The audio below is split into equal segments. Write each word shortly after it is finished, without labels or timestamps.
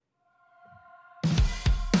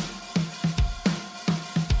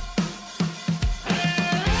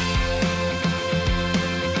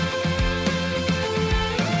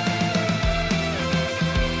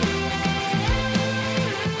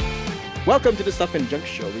Welcome to the Stuff and Junk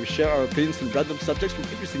Show, where we share our opinions on random subjects from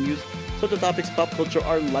interesting news, sort of topics, pop culture,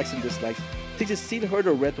 our likes and dislikes, things you've seen, heard,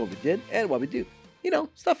 or read, what we did, and what we do. You know,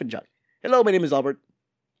 stuff and junk. Hello, my name is Albert.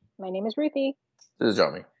 My name is Ruthie. This is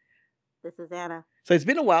Jeremy. This is Anna. So it's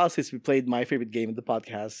been a while since we played my favorite game in the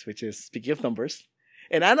podcast, which is Speaking of Numbers.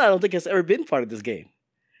 And Anna, I don't think has ever been part of this game,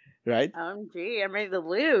 right? Gee, I'm ready to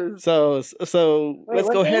lose. So Wait, let's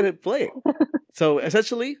what go game? ahead and play it. So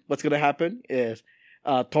essentially, what's going to happen is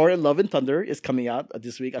Thor and Love and Thunder is coming out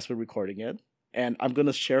this week as we're recording it. And I'm going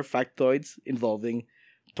to share factoids involving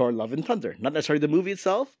Thor, Love, and Thunder. Not necessarily the movie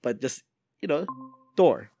itself, but just, you know,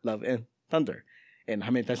 Thor, Love, and Thunder. And how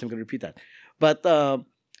many times I'm going to repeat that. But,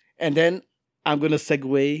 and then I'm going to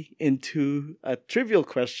segue into a trivial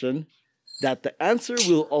question that the answer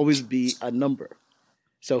will always be a number.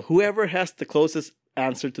 So whoever has the closest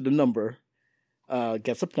answer to the number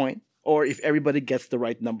gets a point. Or if everybody gets the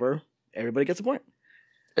right number, everybody gets a point.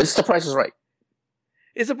 It's The Price is Right.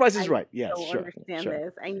 It's The Price is Right. I Yes, don't sure. understand Sure.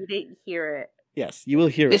 this. I need to hear it. Yes, you will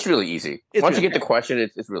hear it. It's really easy. It's Once really you get the question,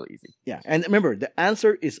 it's really easy. Yeah, and remember, the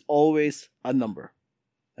answer is always a number.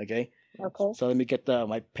 Okay? Okay. So let me get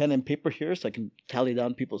my pen and paper here so I can tally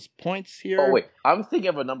down people's points here. Oh, wait. I'm thinking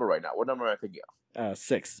of a number right now. What number am I thinking of?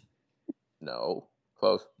 6. No.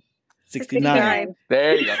 Close. 69.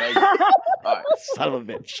 There you go. There you go. All right. Son of a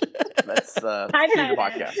bitch. Let's see the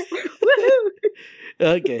podcast.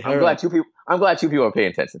 Okay, I'm all glad right. two people are paying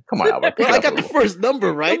attention. Come on, Albert. Well, I got the first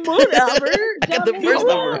number, right? Come on, Albert. I got the Don't first be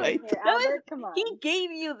number, wrong right? here, That was- Albert, come on. He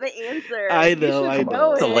gave you the answer. I You know, should I know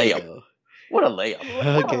know. It's a it. layup. What a layup.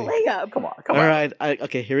 What Okay. a layup. Come on. All right.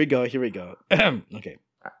 Okay, here we go. Okay.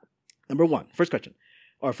 Number 1, first question.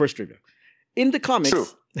 Or first trivia. In the comics... True.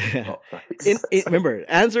 Oh, sorry. Remember,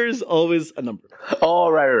 answer is always a number. Oh,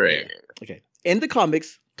 right. Okay. In the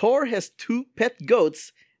comics, Thor has 2 pet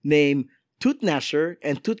goats named Tooth Gnasher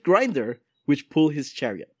and Tooth Grinder, which pull his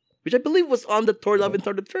chariot. Which I believe was on the Thor Love and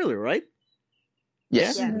Thunder trailer, right?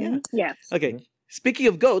 Yes. Yeah. Mhm. Yes. Okay. Speaking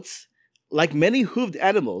of goats, like many hooved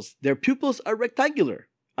animals, their pupils are rectangular.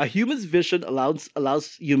 A human's vision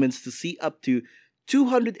allows humans to see up to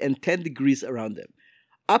 210 degrees around them.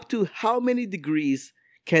 Up to how many degrees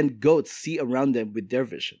can goats see around them with their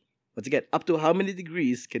vision? Once again, up to how many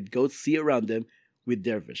degrees can goats see around them with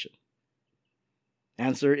their vision?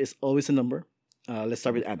 Answer is always a number. Let's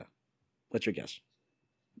start with Anna. What's your guess?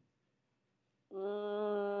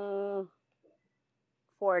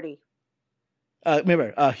 40.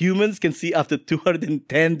 Remember, humans can see up to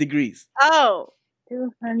 210 degrees. Oh.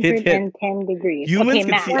 210 degrees. Humans okay,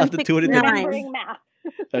 can math. see up to 210 169. degrees. Remembering math.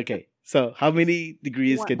 Okay, so how many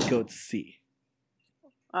degrees One. can goats see?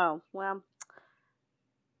 Oh, well.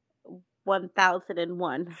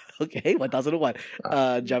 1001. Okay, 1001.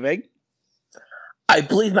 Javeg? I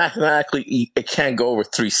believe mathematically it can't go over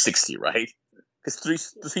 360, right? Because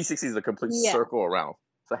 360 is a complete Yeah. circle around.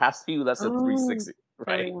 So it has to be less than Oh. 360,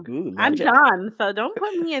 right? Ooh, I'm logic. dumb, so don't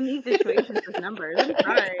put me in these situations with numbers. I'm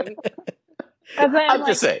sorry. That's why I'm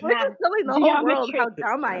just saying. We're just telling the whole world Geometry.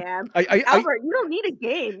 how dumb I am. Are Albert, you don't need a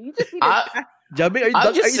game. You just need I- Jumping? Are you, I'm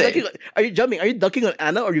duck- just are you saying. ducking? Are you jumping? Are you ducking on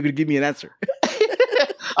Anna, or are you going to give me an answer?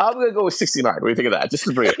 I'm gonna go with 69. What do you think of that? Just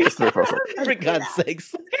to bring it. Just to first one. For God's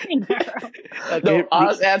sakes. very narrow. Okay, No,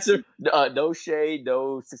 honest answer. No shade.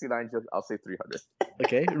 No 69. I'll say 300.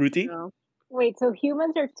 okay, Ruti. No. Wait, so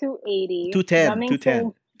humans are 280. 210. Jumming 210.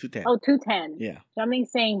 saying- 210. Oh, 210. Yeah. Jumming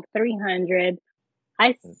saying 300.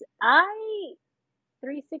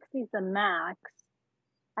 360 is the max.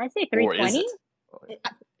 I say Or is 320. it?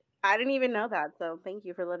 I didn't even know that, so thank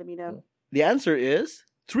you for letting me know. The answer is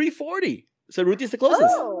 340. So Ruti is the closest.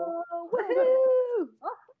 Oh, Woohoo!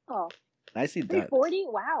 oh, I see that. 340?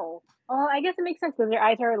 Wow. Oh, I guess it makes sense because their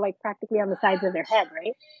eyes are like practically on the sides of their head,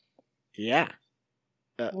 right? Yeah.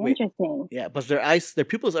 Wait. Interesting. Yeah, but their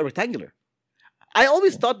pupils are rectangular. I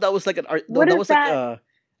always thought that was like an art. No, What that is was that?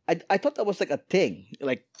 like I thought that was like a thing.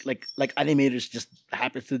 Like animators just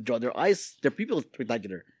happen to draw their eyes, their pupils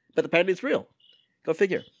rectangular. But apparently it's real. Go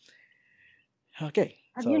figure. Okay.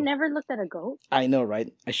 Have so- you never looked at a goat? I know,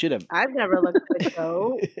 right? I should have. I've never looked at a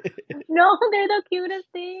goat. No, they're the cutest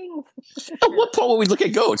things. At what point will we look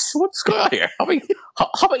at goats? What's going on here?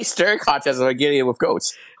 How many stare contests am I getting with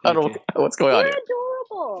goats? I don't Okay. know what's going on They're here.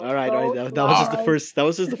 adorable. All right. Goats, That was just the frogs. first. That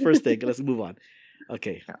was just the first thing. Let's move on.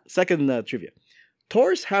 Okay. Second trivia.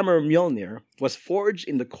 Thor's hammer Mjolnir was forged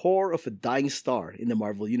in the core of a dying star in the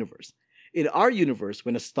Marvel universe. In our universe,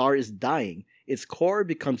 when a star is dying, its core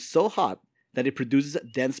becomes so hot that it produces a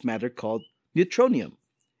dense matter called neutronium.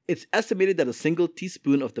 It's estimated that a single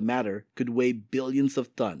teaspoon of the matter could weigh billions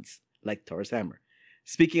of tons, like Thor's hammer.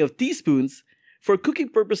 Speaking of teaspoons, For cooking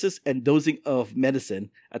purposes and dosing of medicine,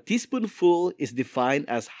 a teaspoonful is defined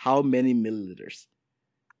as how many milliliters?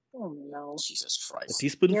 Oh no. Jesus A Christ.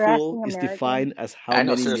 teaspoonful asking is American? defined as how I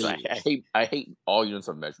know, many seriously, milliliters? I hate all units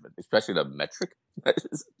of measurement, especially the metric.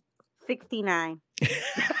 69.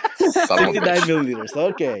 Son of a 69 bitch. milliliters.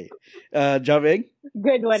 Okay. Javing?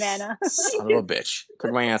 Good one, Anna. Son of a bitch.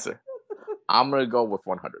 Took my answer. I'm gonna go with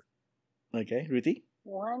 100. Okay. Ruthie?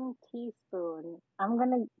 1 teaspoon. I'm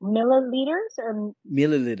gonna milliliters or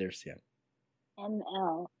Milliliters, yeah.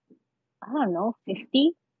 ml. I don't know.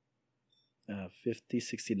 50. 50,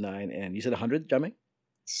 69, and you said 100, Jaming?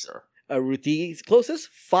 Sure. Ruthie is closest,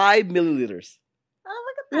 5 milliliters. Oh,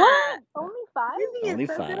 look at What? that. Only 5? Ruby Only is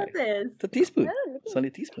so good 5. at this. It's a teaspoon. Good. It's only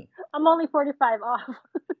a teaspoon. I'm only 45 off.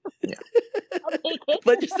 Yeah. I'll take it.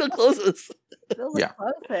 But you're still closest. Still the Yeah.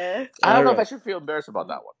 closest. I don't know if I Alright. should feel embarrassed about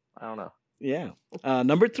that one. I don't know. Yeah.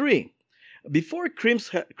 Number 3. Before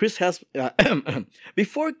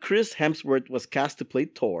before Chris Hemsworth was cast to play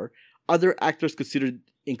Thor, other actors considered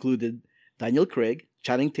included Daniel Craig,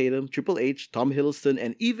 Channing Tatum, Triple H, Tom Hiddleston,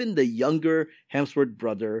 and even the younger Hemsworth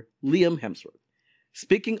brother, Liam Hemsworth.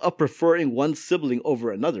 Speaking of preferring one sibling over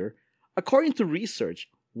another, according to research,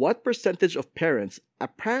 what percentage of parents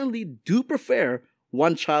apparently do prefer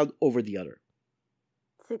one child over the other?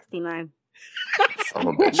 69. Son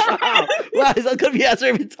of a bitch. Wow. Wow, is that going to be answer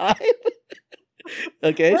every time?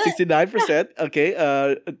 Okay, What? 69%. Okay,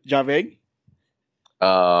 Javing.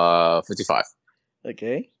 55.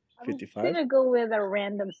 Okay, I'm 55. gonna go with a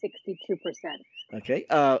random 62%. Okay,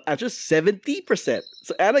 answer 70%.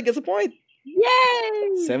 So Anna gets a point.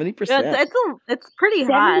 Yay! 70%. It's pretty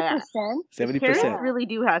high. 70%? Parents 70%. really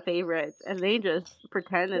do have favorites, and they just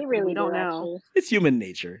pretend They that really we don't do, know. actually. It's human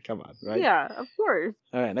nature. Come on, right? Yeah, of course.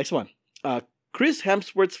 All right, next one. Chris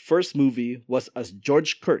Hemsworth's first movie was as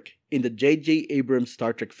George Kirk in the J.J. Abrams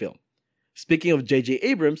Star Trek film. Speaking of J.J.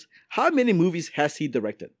 Abrams, how many movies has he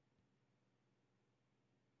directed?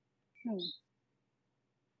 Hmm.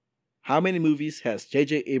 How many movies has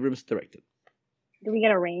J.J. Abrams directed? Do we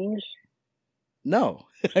get a range? No.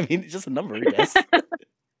 I mean, it's just a number, yes.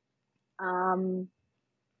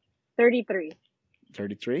 33.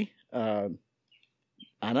 33.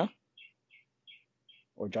 Anna?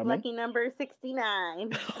 Or John? Lucky number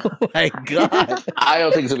 69. Oh my god. I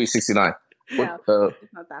don't think it's gonna be 69. No, What,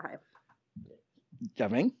 it's not that high.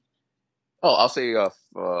 Jaming? I'll say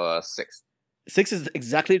 6. 6 is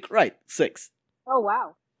exactly right. 6. Oh,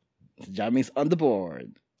 wow. Jaming's on the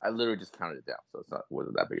board. I literally just counted it down, so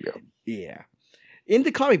wasn't that big a deal. Yeah. In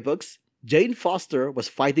the comic books, Jane Foster was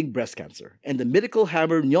fighting breast cancer, and the mythical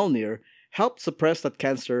hammer Mjolnir helped suppress that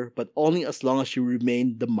cancer, but only as long as she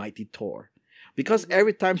remained the mighty Thor. Because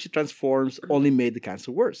every time she transforms only made the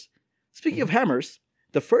cancer worse. Speaking of hammers,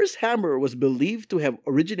 the first hammer was believed to have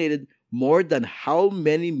originated more than how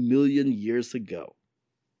many million years ago?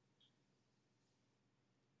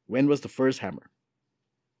 When was the first hammer?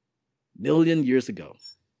 Million years ago.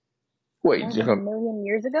 Wait, More than a million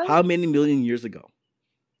years ago? How many million years ago?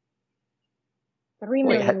 3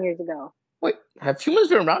 Wait, million years ago. have humans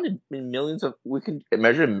been around in millions of? We can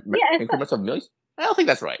measure in Yeah, it's increments of millions. I don't think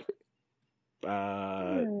that's right.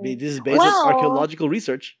 This is based Well- on archaeological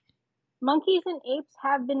research. Monkeys and apes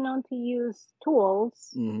have been known to use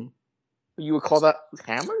tools. Mm-hmm. You would call that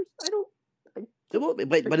hammers? I don't. Well,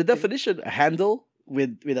 by the definition, a handle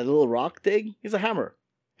with a little rock thing is a hammer.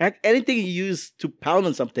 Heck, anything you use to pound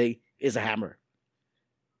on something is a hammer.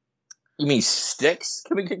 You mean sticks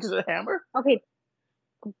can be considered a hammer? Okay,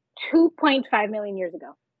 2.5 million years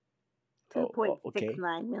ago.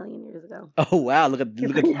 2.69 million years ago. Oh wow! Look at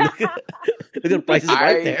the prices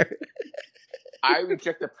right there. I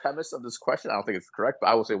reject the premise of this question. I don't think it's correct, but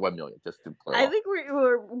I will say 1 million just to play I off. think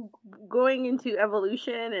we're going into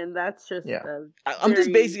evolution, and that's just Yeah. I'm just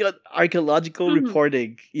very- basing on archaeological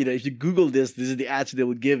reporting. You know, if you Google this is the answer they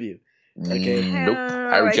would give you. Okay. Nope.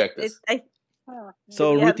 I reject this. Oh,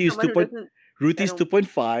 So yeah, Ruthie's someone who 2. doesn't- Ruthie's I don't-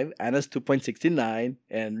 2.5, Anna's 2.69,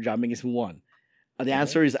 and Jaming is 1. And the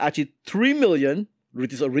answer is actually 3 million.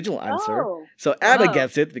 Ruthie's original answer. Oh, So Anna Oh.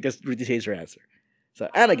 gets it because Ruthie says her answer. So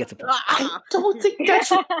Anna gets a point. I don't think that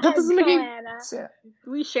doesn't make any Joanna. sense.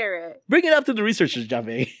 We share it. Bring it up to the researchers,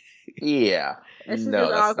 Jaming. Yeah. This is No,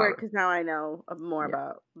 just that's awkward not. because now I know more Yeah.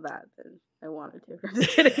 about that than I wanted to. I'm just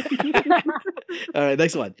kidding. All right,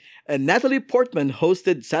 next one. Natalie Portman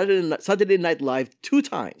hosted Saturday Night Live 2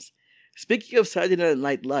 times. Speaking of Saturday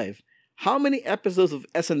Night Live, how many episodes of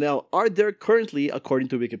SNL are there currently according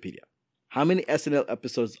to Wikipedia? How many SNL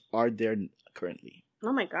episodes are there currently?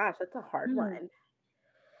 Oh my gosh, that's a hard Hmm. one.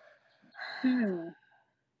 Hmm.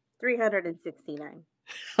 369.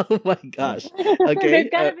 Oh my gosh. Okay. There's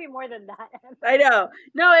gotta be more than that. I know.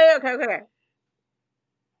 No, wait, okay.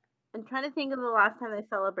 I'm trying to think of the last time they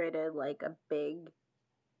celebrated like a big,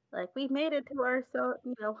 like we made it to our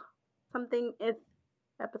something if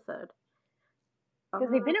episode. Because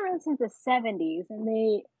they've been around since the 70s, and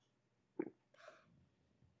they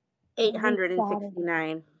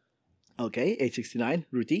 869. Okay, 869.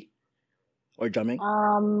 Ruti? Or Jamming?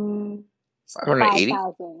 580.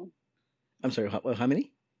 5,000. I'm sorry, how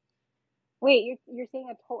many? Wait, you're saying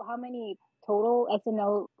how many total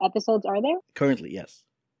SNL episodes are there? Currently, yes.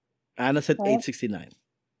 Anna said What? 869.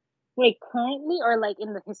 Wait, currently or like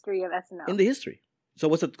in the history of SNL? In the history. So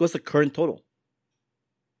what's the current total?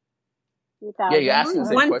 2,000. Yeah, you're asking the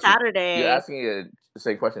same One question. Saturday. You're asking the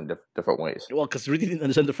same question different ways. Well, because Ruti didn't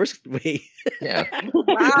understand the first way. Yeah.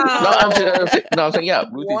 Wow. I'm saying yeah.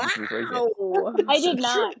 Ruthie's just rephrasing it. Wow. I did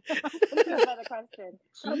not. That's a question.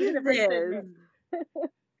 I'll be the first to admit.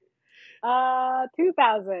 Jesus.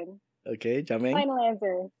 2,000. Okay, Jamming? Final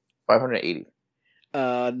answer. 580.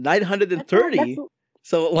 930. That's-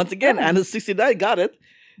 So once again, Yeah. Anna's 69 got it.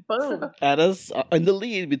 Boom. Anna's in the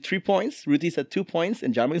lead with 3 points. Ruti's at 2 points,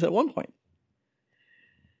 and Jamming's at 1 point.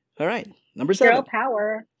 All right, number 7. Girl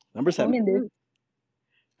power. Number 7. Owning this.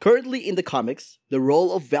 Currently in the comics, the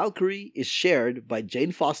role of Valkyrie is shared by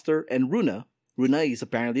Jane Foster and Runa. Runa is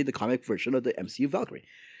apparently the comic version of the MCU Valkyrie.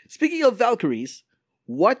 Speaking of Valkyries,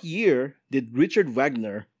 what year did Richard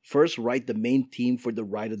Wagner first write the main theme for The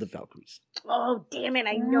Ride of the Valkyries? Oh, damn it.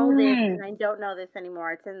 I know this, and I don't know this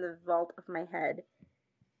anymore. It's in the vault of my head.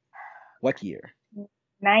 What year?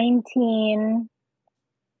 19.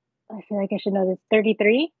 I feel like I should know this.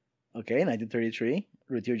 33? Okay, 1933.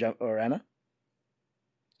 Ruti or Anna?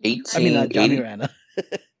 1880. I mean, not Johnny or Anna.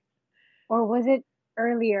 Or was it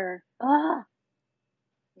earlier? I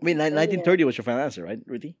mean, 1930 was your final answer, right,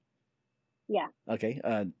 Ruti? Yeah. Okay.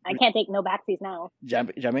 I can't take no backsies now.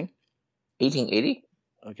 Jamming? 1880.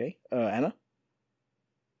 Okay. Anna?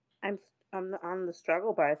 I'm on the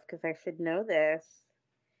struggle bus because I should know this.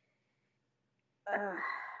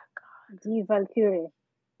 Die Valkyrie.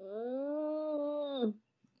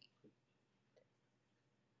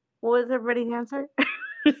 What was everybody's answer?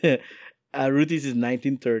 Ruti's is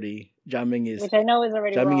 1930. Jamming is Which I know is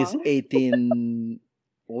already Jamming wrong. is 18.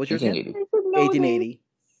 What was your guess? 1880. I should know 1880.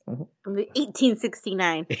 From the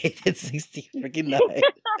 1869. 1860. Freaking 9.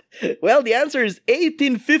 Well, the answer is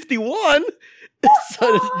 1851.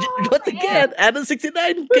 So once again, Anna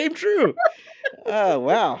 69 came true. Oh,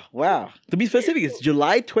 wow. To be specific, it's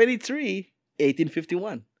July 23,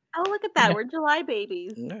 1851. Oh, look at that. We're July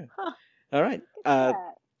babies. Yeah. Huh. All right. Yeah.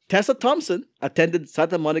 Tessa Thompson attended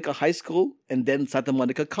Santa Monica High School and then Santa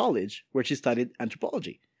Monica College, where she studied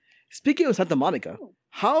anthropology. Speaking of Santa Monica,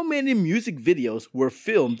 how many music videos were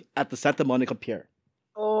filmed at the Santa Monica Pier?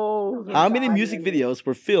 Oh, How many God. music videos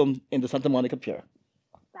were filmed in the Santa Monica Pier?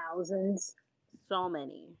 Thousands. so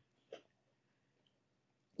many.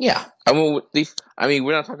 Yeah, we're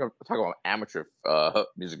not talking about amateur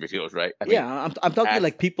music videos, right? I mean, Yeah, I'm talking ask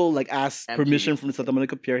like people like ask MTV. permission from the Santa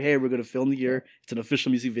Monica Pier. Hey, we're gonna film here. It's an official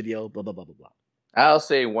music video. Blah blah blah blah blah. I'll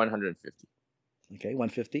say 150. Okay,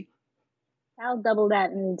 150. I'll double that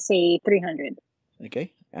and say 300.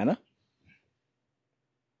 Okay, Anna.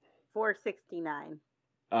 469.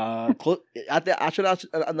 At the actual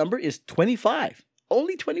number is 25.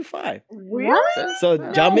 Only 25. Really? So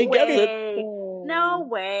No Jamming gets it way. No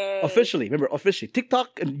way. officially. Remember, officially.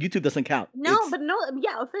 TikTok and YouTube doesn't count. No, It's- but no,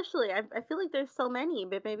 yeah, officially. I feel like there's so many,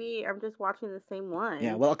 but maybe I'm just watching the same one.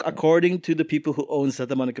 yeah. Well, according to the people who own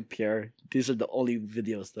Santa Monica Pier, these are the only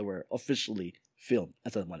videos that were officially filmed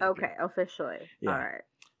at Santa Monica Pier. Okay, officially. Yeah. All right.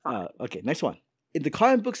 Fine. Okay, next one. In the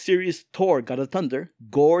comic book series Thor: God of Thunder,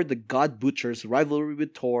 Gore the God Butcher's rivalry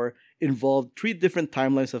with Thor involved 3 different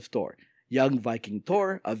timelines of Thor: Young Viking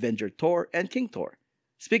Thor, Avenger Thor, and King Thor.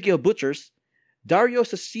 Speaking of butchers, Dario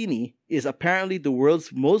Sassini is apparently the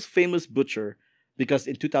world's most famous butcher because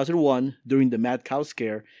in 2001, during the Mad Cow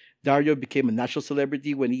Scare, Dario became a national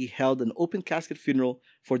celebrity when he held an open casket funeral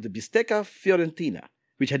for the Bistecca Fiorentina,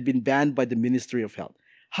 which had been banned by the Ministry of Health.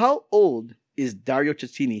 How old is Dario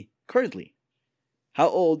Cecchini currently? How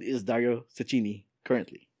old is Dario Cecchini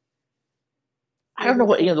currently? I don't know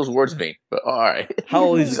what any of those words mean, but all right. How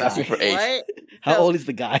old is He's this asking guy? for age. What? How So, old is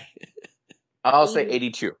the guy? I'll say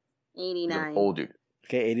 82. He's 89. an old dude.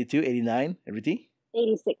 Okay, 82, 89, everything?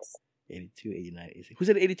 86. 82, 89, 86. Who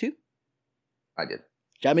said 82? I did.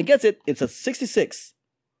 Jamming gets it. It's a 66.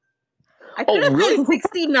 I Oh, could have really? said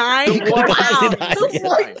 69. You could've Wow. said 69, The yeah.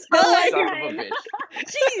 one Son time. of a bitch.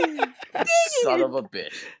 Jeez. Son of a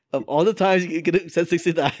bitch. Of all the times you could have said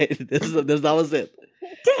 69, that was it.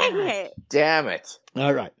 Dang it! Damn it.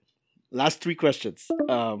 All right. Last three questions. I don't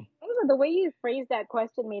know, the way you phrased that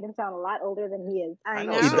question made him sound a lot older than he is. I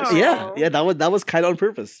know. know. Yeah, that was kind of on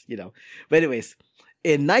purpose, But anyways,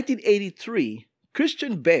 in 1983,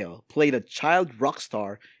 Christian Bale played a child rock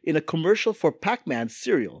star in a commercial for Pac-Man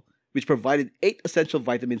cereal, which provided 8 essential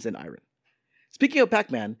vitamins and iron. Speaking of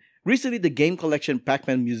Pac-Man, recently the game collection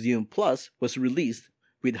Pac-Man Museum Plus was released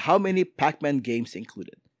with how many Pac-Man games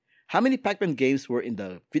included? How many Pac-Man games were in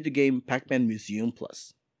the video game Pac-Man Museum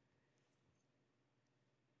Plus?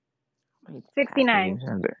 69.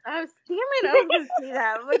 I was gonna say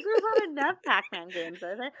that. I'm like, there's not enough Pac-Man games.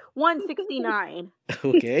 I think 169.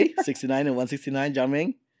 Okay, 69 and 169, John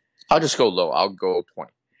Ming. I'll just go low. I'll go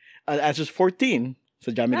 20. Answer's 14,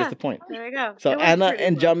 so John Ming gets the point. There we go. So It was Anna pretty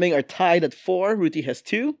and low. John Ming are tied at 4. Ruthie has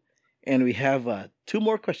 2, and we have 2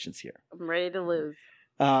 more questions here. I'm ready to lose.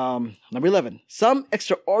 Number 11. Some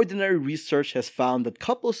extraordinary research has found that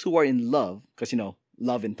couples who are in love, because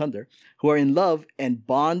Love and Thunder, who are in love and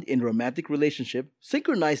bond in romantic relationship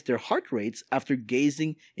synchronize their heart rates after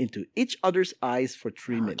gazing into each other's eyes for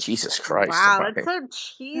 3 minutes. Jesus Christ. Wow, Okay. that's so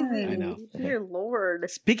cheesy. I know. Dear Lord.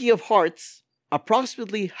 Speaking of hearts,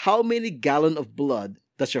 approximately how many gallons of blood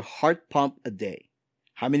does your heart pump a day?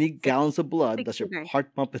 How many gallons of blood does your 69.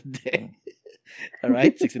 heart pump a day? All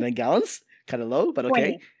right, 69 gallons. Kind of low, but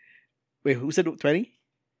okay. 20. Wait, who said 20?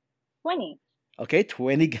 20. Okay,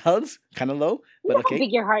 20 gallons. Kind of low, You but know how okay.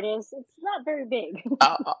 big your heart is? It's not very big.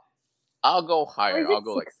 I'll go Or higher. is I'll it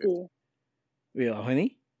go like 50. 60? Wait, how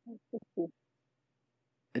many? 60.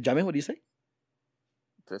 Jamin, what do you say?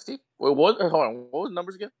 50? Wait, hold on. What was the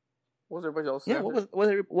numbers again? What was everybody else? Yeah,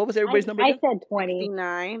 what was everybody's number I again? said 20.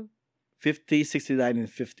 69. 50, 69, and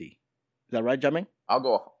 50. Is that right, Jamin? I'll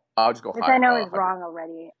just go Which higher. I know is 100. wrong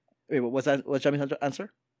already. Wait, what's Jamin's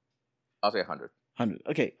answer? I'll say 100. 100.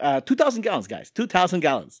 Okay, 2,000 gallons, guys. 2,000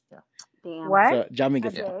 gallons. Damn. What? So Jamin A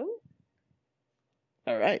gets day? it.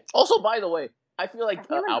 All right. Also, by the way, I feel like A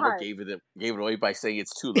human Albert heart. gave it away by saying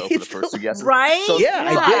it's too low for the It's first 2 guesses. Right? So, Yeah,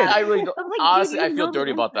 I did. I really don't. I'm like, Honestly, dude, I you feel know the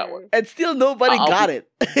dirty about that answer. one. And still nobody I'll got be- it.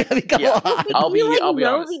 I mean, come Yeah. on. I'll be You honest.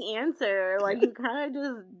 know the answer. Like, you kind of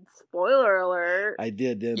just spoiler alert. I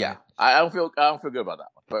did, didn't Yeah, I don't feel good about that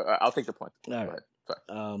one, but I'll take the point. All Go right. ahead. Sorry.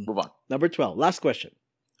 I? Move on. Number 12. Last question.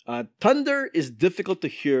 Thunder is difficult to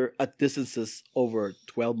hear at distances over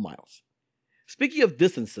 12 miles. Speaking of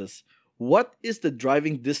distances, what is the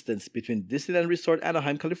driving distance between Disneyland Resort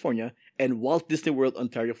Anaheim, California, and Walt Disney World,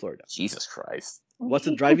 Ontario, Florida? Jesus Christ. What's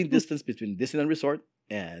the driving distance between Disneyland Resort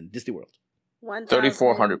and Disney World?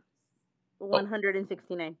 3,400.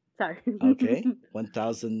 169. Sorry. Okay,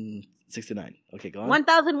 1,069. Okay, go on.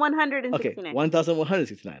 1,169. Okay,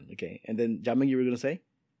 1,169. Okay, and then Jamming, you were gonna say?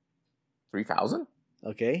 3,000?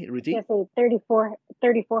 Okay, Ruti. I say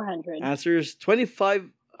 3,400. Answer is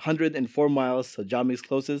 2,504 miles. So Jamming's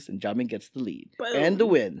closest, and Jamming gets the lead and the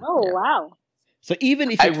win. Oh, Yeah. wow. So even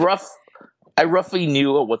if I you roughly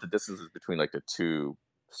knew what the distance is between like the two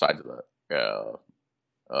sides of the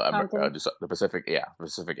Pacific. Yeah,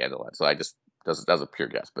 Pacific and the land. So I just that was a pure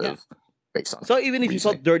guess, but Yeah. it was based on. so even if you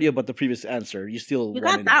reasoning. felt dirty about the previous answer, you still You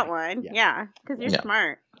won got that anyway. one. Yeah. Yeah. Because you're Yeah.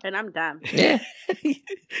 smart. And I'm dumb. Yeah.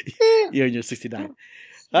 You're in your 69.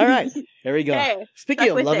 All right, here we go. Hey, Speaking stuck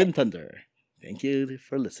of with Love it. and Thunder, thank you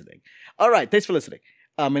for listening. All right, thanks for listening.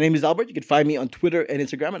 My name is Albert. You can find me on Twitter and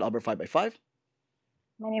Instagram at Albert5x5.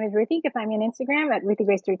 My name is Ruthie. You can find me on Instagram at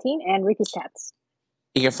RuthieGrace13 and Ruthie's Cats.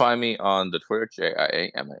 You can find me on the Twitter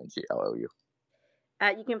JIAMANGLOU.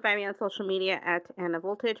 You can find me on social media at Anna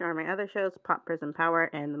Voltage or my other shows, Pop Prison Power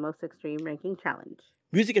and the Most Extreme Ranking Challenge.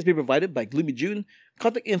 Music has been provided by Gloomy June.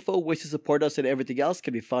 Contact info, ways to support us, and everything else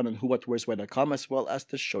can be found on whowhatwhereswhy.com as well as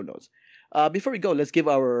the show notes. Before we go, let's give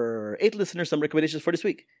our 8 listeners some recommendations for this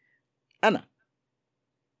week. Anna.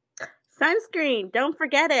 Sunscreen, don't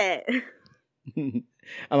forget it.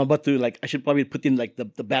 I'm about to, I should probably put in,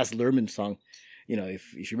 the Baz Luhrmann song. You know,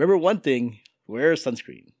 if you remember one thing, wear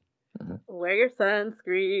sunscreen. Wear your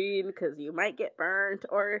sunscreen because you might get burnt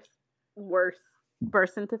or worse,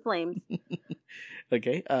 burst into flames.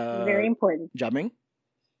 Okay. Very important. Jamming.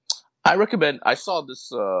 I recommend. I saw this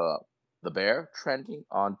The Bear trending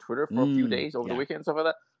on Twitter for a few days over yeah. the weekend and stuff like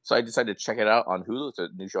that. So I decided to check it out on Hulu. It's a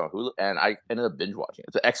new show on Hulu, and I ended up binge watching it.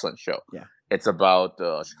 It's an excellent show. Yeah. It's about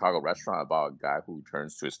a Chicago restaurant, about a guy who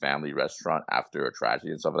returns to his family restaurant after a tragedy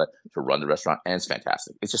and stuff like that to run the restaurant, and it's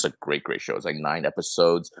fantastic. It's just a great, great show. It's like 9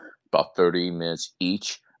 episodes, about 30 minutes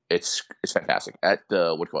each. It's fantastic. At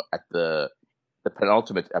the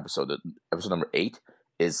penultimate episode, episode number 8,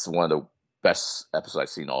 is one of the best episodes I've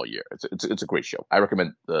seen all year. It's a great show. I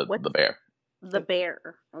recommend the Bear. The Bear.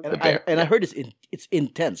 Okay. And, The Bear, I heard it's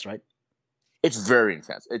intense, right? It's very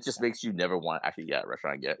intense. It just makes you never want to actually get at a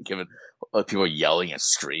restaurant again, given people yelling and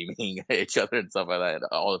screaming at each other and stuff like that, and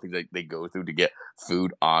all the things they go through to get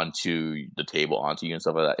food onto the table, onto you and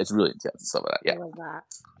stuff like that. It's really intense and stuff like that. I Yeah, love that.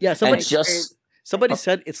 Yeah, and somebody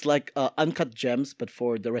said it's like Uncut Gems, but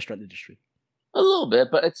for the restaurant industry. a little bit,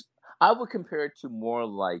 but I would compare it to more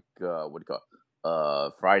like what do you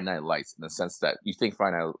call Friday Night Lights, in the sense that you think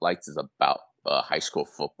Friday Night Lights is about high school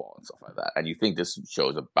football and stuff like that, and you think this show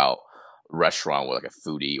is about restaurant with like a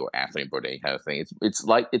foodie or Anthony Bourdain kind of thing. It's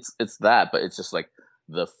like it's that, but it's just like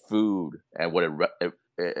the food and what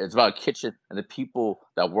it's about a kitchen and the people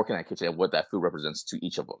that work in that kitchen and what that food represents to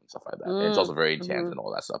each of them and stuff like that. And it's also very intense Mm-hmm. and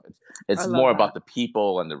all that stuff. I It's love more that. about the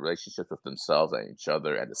people and the relationships with themselves and each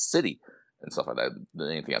other and the city and stuff like that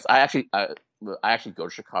than anything else. I actually go to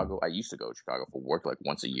Chicago. I used to go to Chicago for work like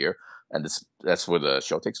once a year, and that's where the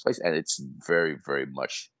show takes place, and it's very very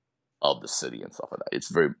much of the city and stuff like that. It's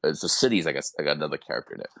the city is like another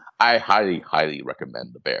character in it. I highly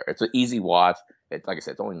recommend The Bear. It's an easy watch. It's like I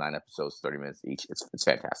said, it's only 9 episodes, 30 minutes each. It's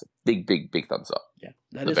fantastic. Big thumbs up. Yeah,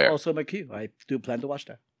 that The is Bear. also my cue. I do plan to watch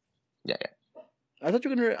that. Yeah. I thought you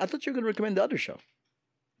were gonna recommend the other show.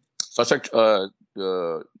 Star Trek. Star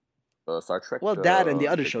Trek. Well, that and the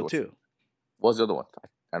other shit, show too. What was the other one?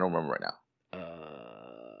 I don't remember right now.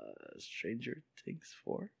 Stranger Things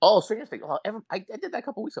 4. Oh, Stranger Things. Oh, I did that a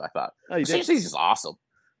couple weeks ago. I thought Oh, you Stranger did. Things is awesome.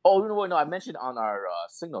 Oh, you know what? No, I mentioned on our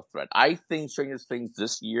Signal thread. I think Stranger Things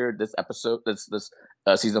this year, this episode, this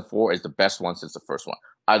season 4 is the best one since the first one.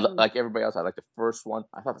 Like everybody else. I like the first one.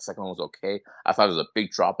 I thought the second one was okay. I thought it was a big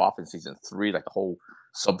drop off in season 3, like the whole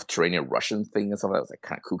subterranean Russian thing and stuff like that was like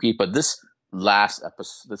kind of kooky. But this last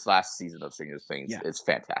season of Stranger Things is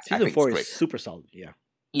fantastic. Season 4 it's is super solid. Yeah.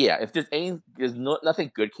 Yeah, if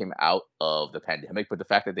nothing good came out of the pandemic, but the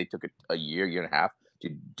fact that they took a year and a half to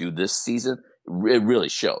do this season, it really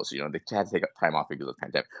shows. You know, they had to take time off because of the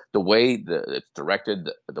pandemic. The way it's directed,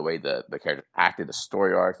 the way the characters acted, the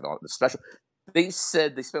story arcs, and all the special. They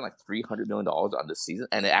said they spent like $300 million on this season,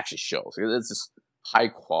 and it actually shows. It's just high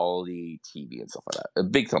quality TV and stuff like that. A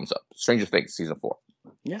big thumbs up. Stranger Things season 4.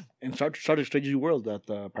 Yeah, and started Strange New World at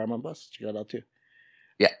Paramount Plus. Check that out too.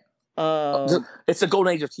 Yeah. Um, It's the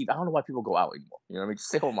golden age of TV. I don't know why people go out anymore. You know what I mean? Just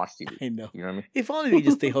stay home and watch TV. I know. You know what I mean? If only they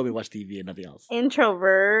just stay home and watch TV and nothing else.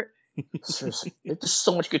 Introvert. Seriously. There's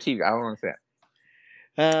so much good TV. I don't understand.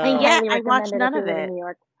 And yet, Highly I watched recommend none of if you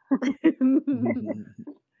live it. in New York.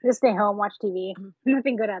 Just stay home, watch TV.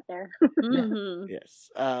 Nothing good out there. Mhm. Yes.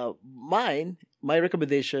 My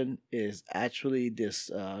recommendation is actually this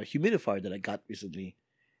humidifier that I got recently,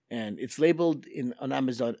 and it's labeled on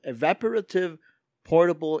Amazon evaporative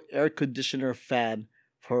portable air conditioner fan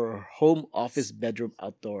for home, office, bedroom,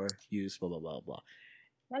 outdoor use. Blah blah blah blah.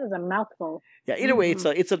 That is a mouthful. Yeah. Either way, it's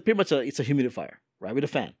a pretty much a humidifier, right, with a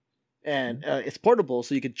fan, and it's portable,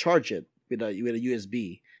 so you can charge it with a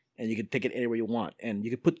USB, and you can take it anywhere you want, and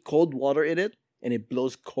you can put cold water in it, and it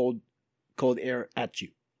blows cold air at you.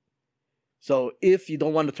 So if you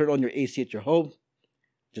don't want to turn on your AC at your home,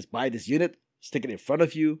 just buy this unit, stick it in front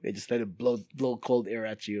of you, and just let it blow cold air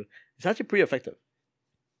at you. It's actually pretty effective.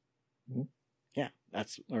 Yeah,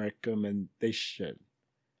 that's my recommendation.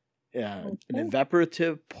 Yeah, an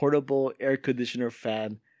evaporative portable air conditioner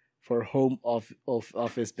fan for home,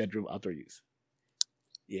 office, bedroom, outdoor use.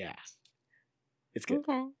 Yeah, it's good.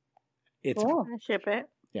 Okay. It's Cool. I ship it.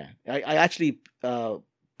 yeah. I actually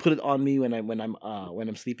put it on me when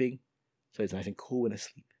I'm sleeping, so it's nice and cool when I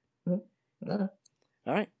sleep. Uh,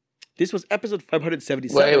 All right, this was episode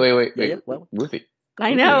 577. Wait. Yeah, well, Ruthie.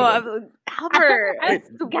 I know. Albert, I Wait,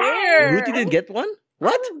 swear. Ruthie didn't get one.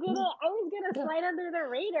 What? I was gonna slide under the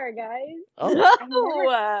radar, guys. Oh, No.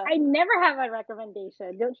 I never have a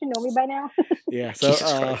recommendation. Don't you know me by now? yeah. So,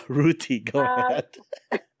 Jesus Christ. Ruthie, go ahead.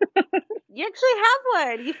 You actually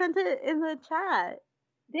have one. You sent it in the chat.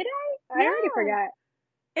 Did I? I already Yeah.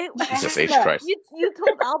 forgot. Jesus I H. have Christ. You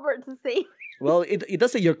told Albert to say. Well, it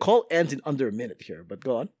does say your call ends in under a minute here, but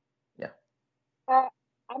go on.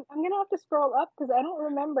 I'm gonna have to scroll up because I don't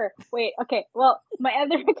remember. Wait, okay. Well, my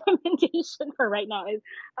other recommendation for right now is,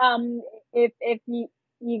 if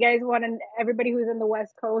you guys want to, everybody who's in the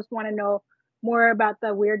West Coast want to know more about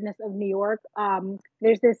the weirdness of New York.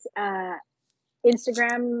 There's this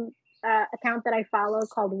Instagram account that I follow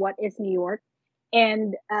called What Is New York,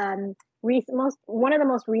 and one of the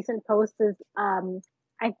most recent posts is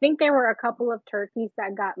I think there were a couple of turkeys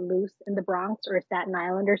that got loose in the Bronx or Staten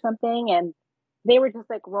Island or something, and they were just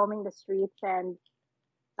like roaming the streets, and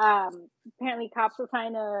apparently cops were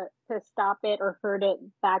trying to stop it or herd it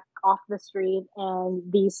back off the street, and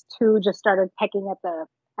these two just started pecking at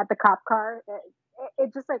the cop car.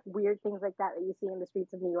 It's just like weird things like that you see in the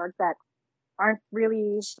streets of New York that aren't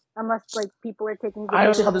really, unless like people are taking. I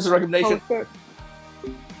also have this recommendation. Post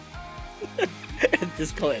it. And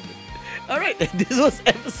this call ended. All right, this was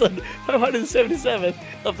episode 577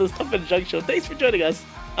 of the Stuff and Junk Show. Thanks for joining us.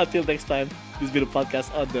 Until next time, this has been a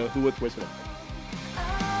podcast on the Who Would Worst With Us.